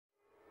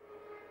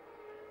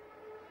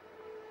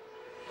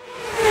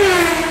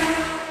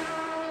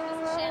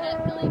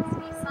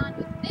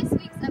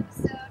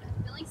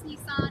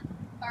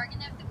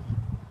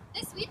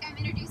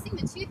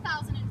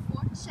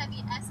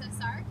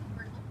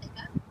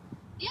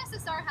The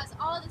SSR has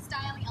all the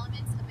styling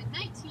elements of a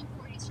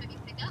 1940s Chevy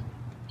pickup,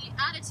 the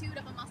attitude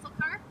of a muscle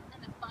car,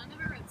 and the fun of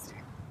a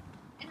roadster.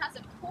 It has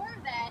a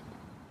Corvette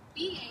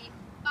V8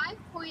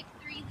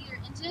 5.3-liter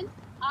engine,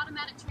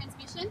 automatic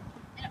transmission,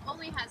 and it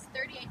only has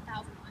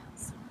 38,000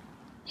 miles.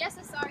 The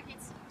SSR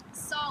gets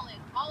solid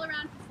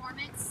all-around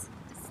performance,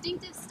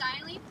 distinctive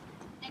styling,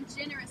 and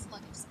generous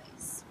luggage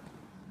space.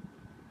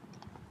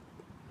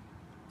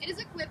 It is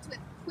equipped with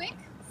quick,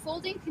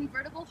 folding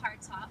convertible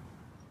hardtop,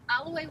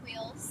 alloy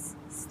wheels,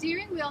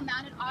 steering wheel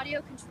mounted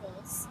audio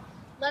controls,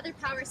 leather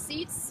power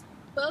seats,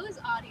 Bose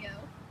audio,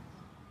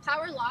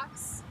 power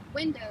locks,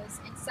 windows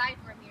and side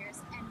door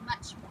mirrors, and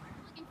much more.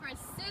 Looking for a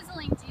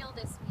sizzling deal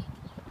this week?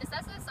 This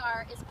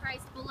SSR is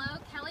priced below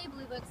Kelley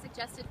Blue Book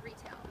suggested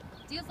retail.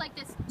 Deals like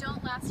this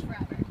don't last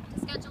forever. To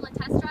schedule a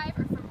test drive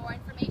or for more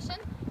information,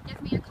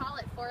 give me a call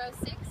at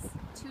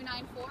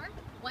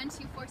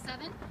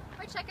 406-294-1247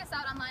 or check us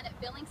out online at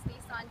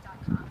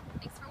billingsnissan.com.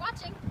 Thanks for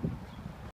watching.